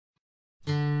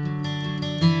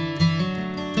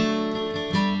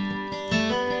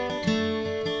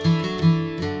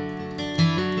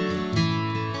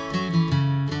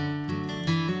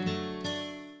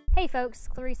folks,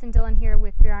 Clarice and Dylan here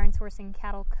with 3 Irons Horse and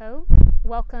Cattle Co.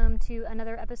 Welcome to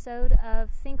another episode of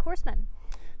Think Horseman.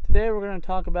 Today we're going to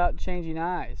talk about changing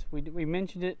eyes. We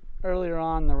mentioned it earlier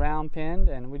on the round pen,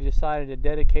 and we decided to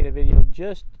dedicate a video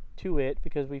just to it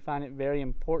because we find it very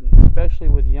important, especially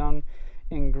with young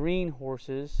and green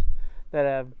horses that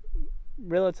have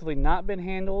relatively not been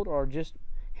handled or just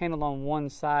handled on one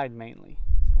side mainly.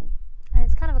 And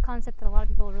it's kind of a concept that a lot of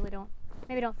people really don't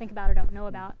think about or don't know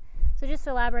about. So just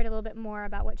to elaborate a little bit more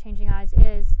about what changing eyes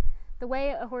is, the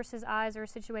way a horse's eyes are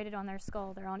situated on their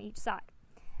skull, they're on each side.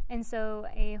 And so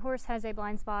a horse has a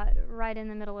blind spot right in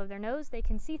the middle of their nose. They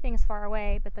can see things far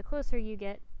away, but the closer you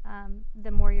get, the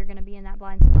more you're going to be in that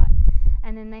blind spot.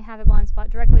 And then they have a blind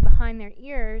spot directly behind their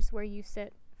ears where you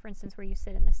sit, for instance, where you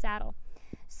sit in the saddle.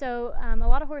 So a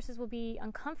lot of horses will be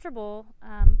uncomfortable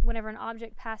whenever an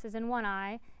object passes in one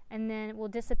eye and then will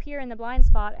disappear in the blind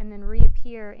spot and then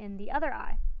reappear in the other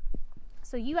eye.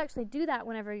 So you actually do that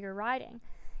whenever you're riding.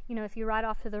 You know, if you ride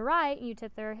off to the right, you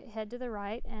tip their head to the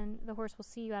right and the horse will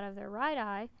see you out of their right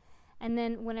eye. And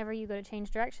then whenever you go to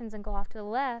change directions and go off to the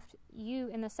left, you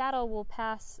in the saddle will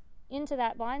pass into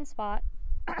that blind spot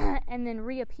and then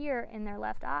reappear in their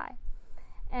left eye.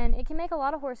 And it can make a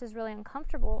lot of horses really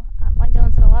uncomfortable. Like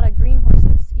Dylan said, a lot of green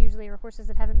horses usually, or horses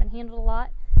that haven't been handled a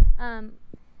lot,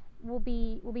 will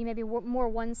be maybe more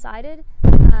one-sided.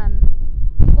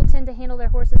 People tend to handle their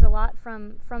horses a lot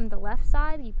from the left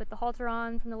side. You put the halter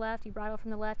on from the left, you bridle from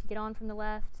the left, you get on from the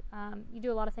left. You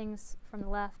do a lot of things from the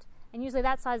left. And usually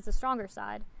that side's the stronger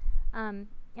side. And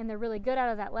they're really good out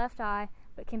of that left eye,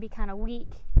 but can be kind of weak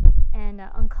and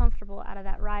uncomfortable out of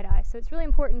that right eye. So it's really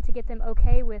important to get them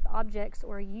okay with objects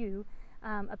or you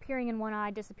appearing in one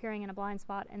eye, disappearing in a blind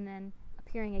spot, and then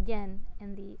appearing again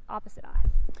in the opposite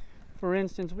eye. For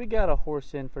instance, we got a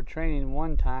horse in for training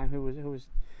one time who was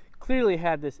clearly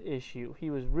had this issue.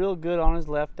 He was real good on his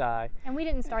left eye. And we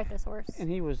didn't start this horse. And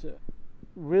he was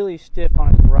really stiff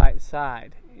on his right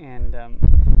side. And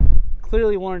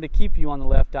clearly wanted to keep you on the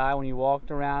left eye when you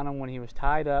walked around him, when he was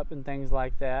tied up and things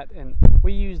like that. And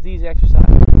we use these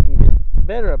exercises to get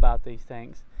better about these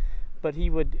things. But he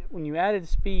would, when you added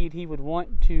speed, he would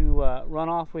want to run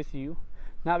off with you.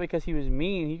 Not because he was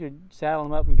mean. He could saddle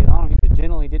him up and get on him. He was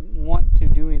gentle. He didn't want to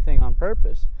do anything on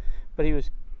purpose. But he was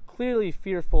clearly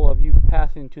fearful of you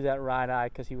passing to that right eye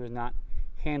because he was not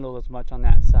handled as much on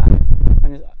that side.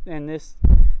 And this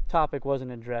topic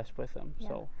wasn't addressed with him. Yeah.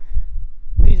 So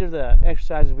these are the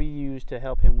exercises we use to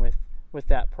help him with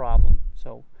that problem.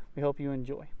 So we hope you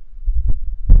enjoy.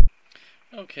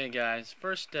 Okay guys,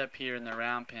 first step here in the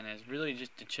round pen is really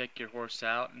just to check your horse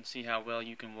out and see how well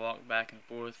you can walk back and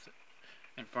forth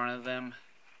in front of them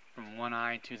from one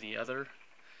eye to the other.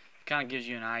 It kind of gives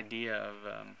you an idea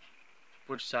of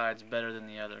which side's better than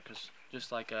the other, because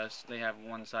just like us, they have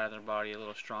one side of their body a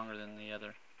little stronger than the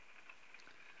other.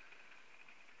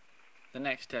 The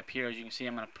next step here, as you can see,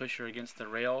 I'm going to push her against the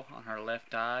rail on her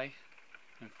left eye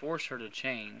and force her to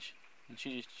change. And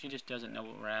she just doesn't know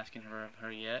what we're asking of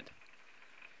her yet.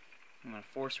 I'm going to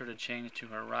force her to change to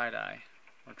her right eye,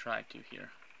 or try to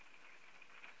here.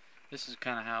 This is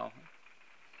kind of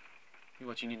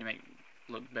what you need to make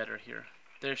look better here.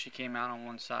 There she came out on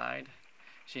one side.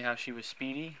 See how she was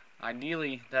speedy?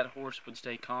 Ideally, that horse would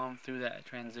stay calm through that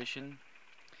transition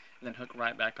and then hook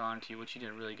right back onto you, which she did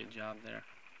a really good job there.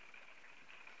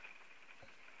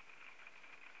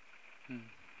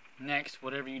 Next,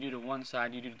 whatever you do to one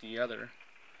side, you do to the other.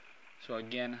 So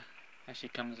again, as she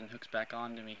comes and hooks back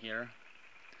onto me here,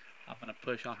 I'm going to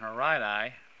push on her right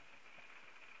eye.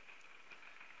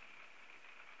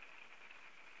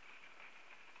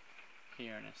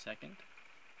 Here in a second.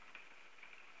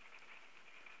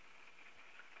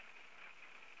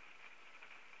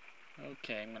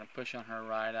 Okay, I'm going to push on her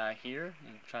right eye here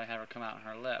and try to have her come out on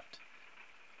her left.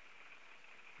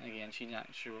 Again, she's not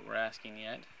sure what we're asking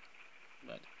yet,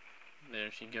 but there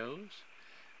she goes.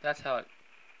 That's how it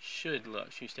should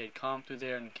look. She stayed calm through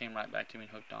there and came right back to me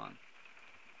and hooked on.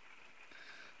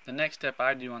 The next step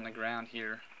I do on the ground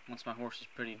here, once my horse is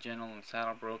pretty gentle and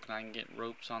saddle broken, I can get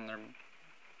ropes on their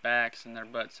backs and their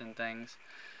butts and things.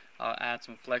 I'll add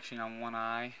some flexion on one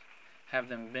eye, have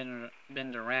them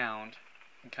bend around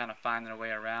and kind of find their way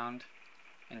around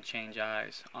and change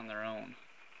eyes on their own.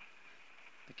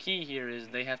 The key here is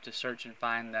they have to search and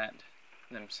find that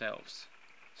themselves.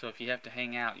 So if you have to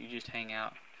hang out, you just hang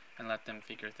out and let them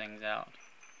figure things out.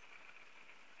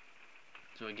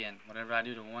 So again, whatever I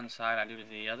do to one side, I do to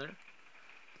the other.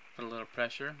 Put a little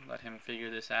pressure, let him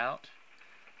figure this out,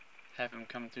 have him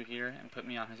come through here and put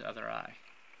me on his other eye.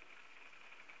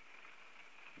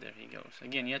 There he goes.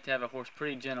 Again, you have to have a horse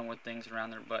pretty gentle with things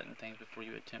around their butt and things before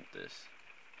you attempt this.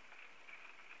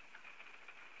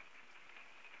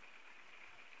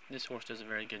 This horse does a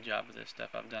very good job of this stuff.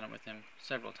 I've done it with him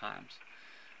several times.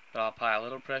 But I'll apply a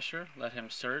little pressure, let him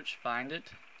search, find it,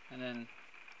 and then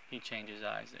he changes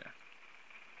eyes there.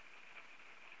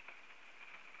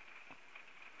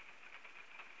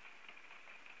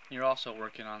 You're also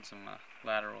working on some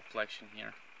lateral flexion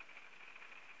here.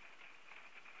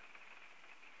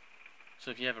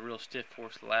 So if you have a real stiff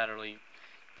horse laterally, you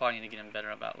probably need to get him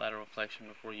better about lateral flexion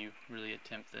before you really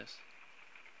attempt this.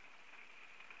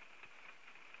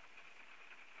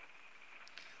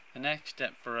 The next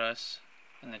step for us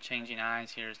in the changing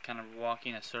eyes here is kind of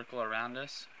walking a circle around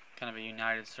us, kind of a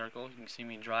united circle. You can see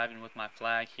me driving with my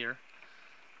flag here.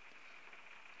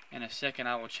 In a second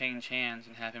I will change hands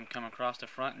and have him come across the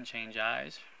front and change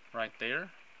eyes right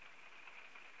there.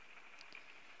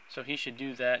 So he should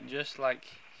do that just like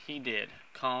he did,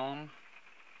 calm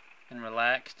and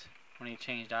relaxed when he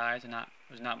changed eyes and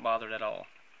was not bothered at all.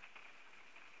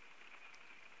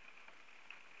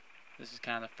 This is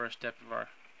kind of the first step of our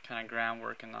kind of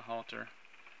groundwork in the halter.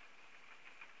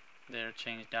 There,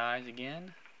 changed eyes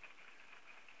again,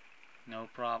 no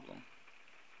problem.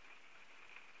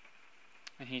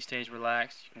 And he stays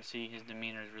relaxed. You can see his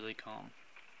demeanor is really calm.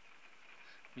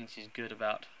 Means he's good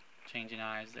about changing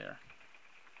eyes there.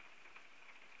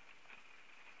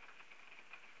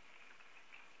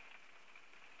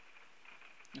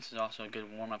 This is also a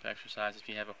good warm-up exercise if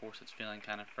you have a horse that's feeling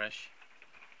kind of fresh.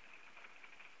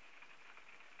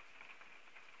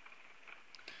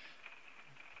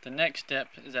 The next step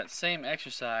is that same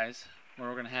exercise where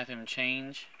we're going to have him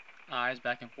change eyes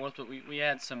back and forth, but we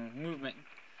add some movement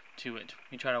to it.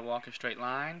 We try to walk a straight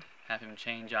line, have him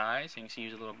change eyes. You can see he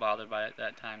was a little bothered by it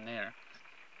that time there.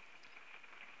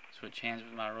 Switch hands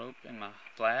with my rope and my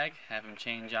flag, have him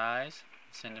change eyes,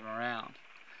 send him around.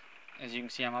 As you can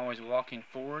see, I'm always walking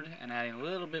forward and adding a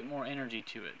little bit more energy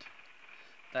to it.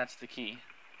 That's the key.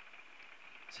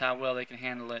 It's how well they can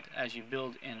handle it as you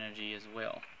build energy as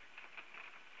well.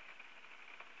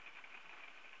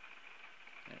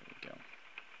 There we go.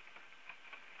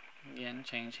 Again,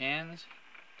 change hands,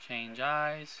 change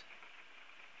eyes.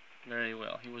 Very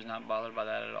well. He was not bothered by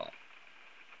that at all.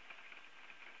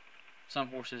 Some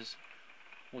horses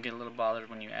will get a little bothered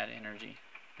when you add energy,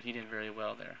 but he did very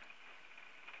well there.